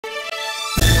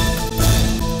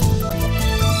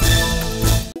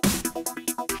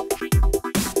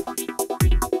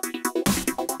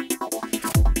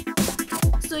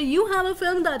you have a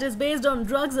film that is based on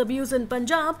drugs abuse in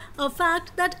Punjab, a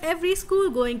fact that every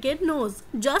school-going kid knows.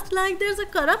 Just like there's a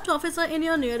corrupt officer in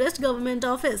your nearest government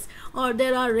office, or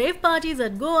there are rave parties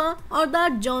at Goa, or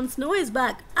that Jon Snow is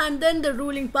back. And then the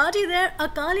ruling party there,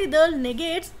 Akali Dal,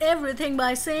 negates everything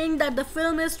by saying that the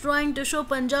film is trying to show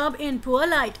Punjab in poor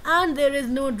light and there is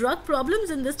no drug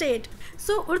problems in the state.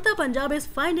 So Udta Punjab is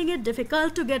finding it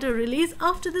difficult to get a release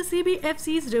after the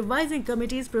CBFC's revising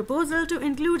committee's proposal to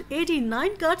include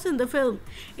 89 cuts in the film.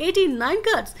 89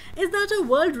 cuts! Is that a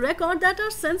world record that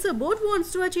our censor board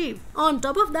wants to achieve? On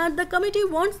top of that, the committee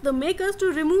wants the makers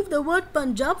to remove the word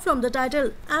Punjab from the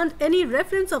title and any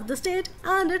reference of the state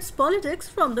and its politics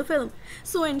from the film.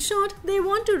 So in short, they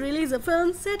want to release a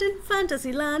film set in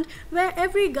fantasy land where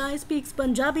every guy speaks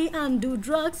Punjabi and do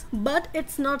drugs, but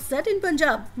it's not set in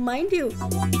Punjab, mind you.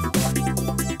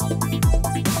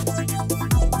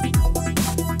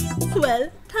 Well,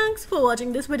 thanks for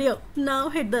watching this video. Now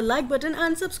hit the like button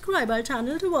and subscribe our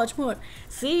channel to watch more.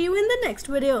 See you in the next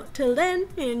video. Till then,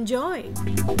 enjoy.